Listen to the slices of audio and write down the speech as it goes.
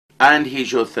And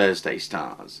here's your Thursday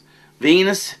stars.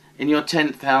 Venus in your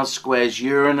 10th house squares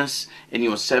Uranus in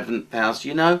your 7th house.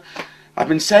 You know, I've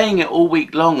been saying it all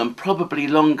week long, and probably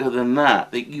longer than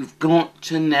that you've got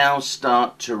to now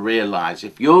start to realise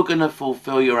if you're going to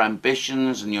fulfil your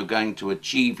ambitions and you're going to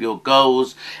achieve your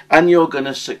goals and you're going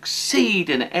to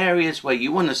succeed in areas where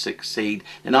you want to succeed,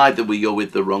 then either you're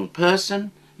with the wrong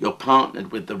person, you're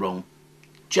partnered with the wrong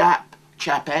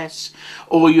chapess,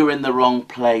 or you're in the wrong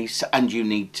place and you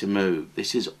need to move.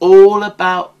 This is all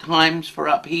about times for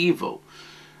upheaval,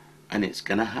 and it's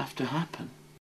going to have to happen.